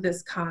around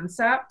this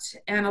concept.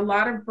 And a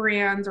lot of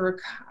brands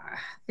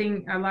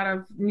a lot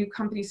of new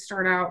companies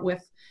start out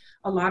with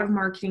a lot of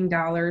marketing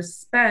dollars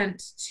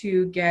spent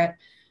to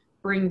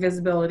bring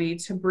visibility,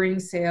 to bring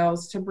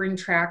sales, to bring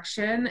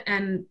traction.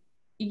 And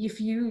if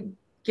you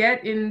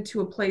get into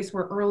a place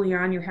where early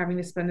on you're having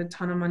to spend a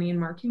ton of money in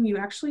marketing, you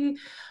actually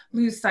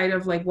lose sight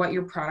of like what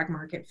your product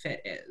market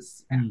fit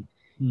is.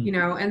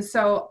 And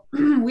so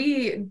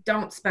we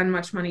don't spend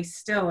much money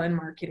still in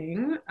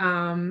marketing.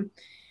 And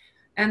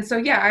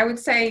so, I would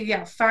say,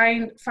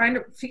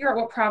 figure out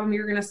what problem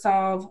you're going to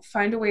solve,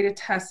 find a way to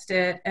test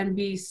it, and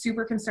be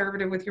super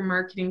conservative with your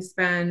marketing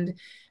spend.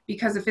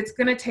 Because if it's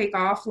going to take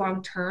off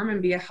long-term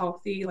and be a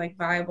healthy, like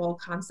viable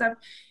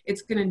concept,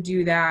 it's going to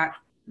do that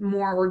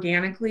more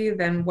organically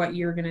than what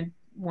you're going to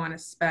want to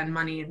spend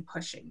money in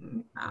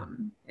pushing.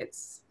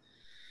 It's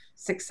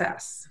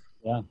success.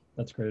 Yeah,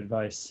 that's great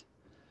advice.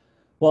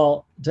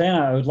 Well,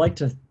 Diana, I would like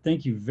to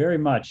thank you very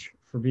much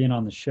for being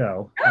on the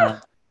show.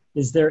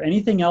 Is there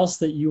anything else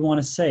that you want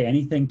to say?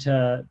 Anything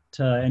to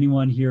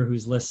anyone here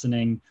who's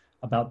listening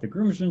about the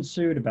Groomsman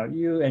Suit, about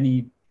you?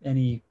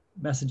 Any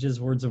messages,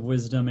 words of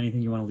wisdom,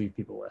 anything you want to leave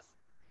people with?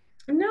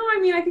 No,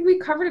 I think we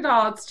covered it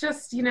all. It's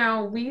just,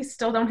 we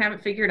still don't have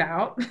it figured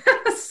out.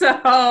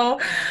 So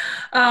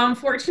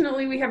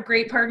fortunately, we have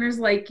great partners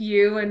like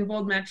you and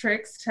Bold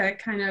Metrics to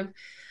kind of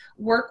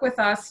work with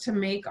us to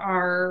make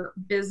our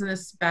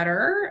business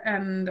better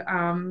and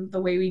the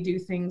way we do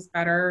things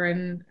better.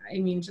 And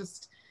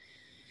just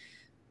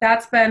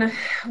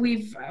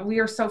we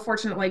are so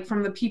fortunate, like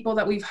from the people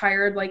that we've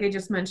hired, like I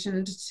just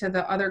mentioned, to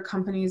the other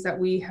companies that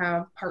we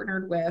have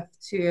partnered with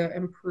to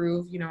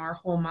improve, our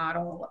whole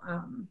model.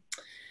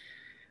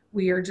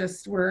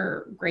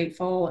 We're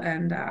grateful.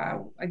 And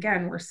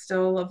again, we're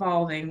still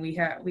evolving. We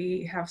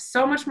have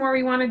so much more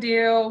we want to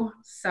do.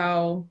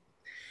 So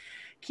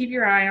keep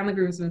your eye on the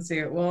Groomsman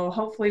Suit.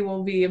 Hopefully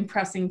we'll be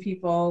impressing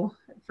people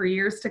for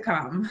years to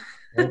come.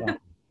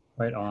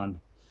 Right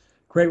on.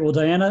 Great. Well,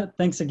 Diana,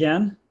 thanks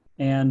again.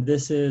 And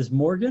this is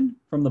Morgan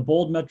from the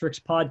Bold Metrics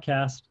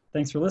podcast.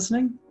 Thanks for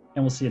listening,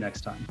 and we'll see you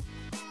next time.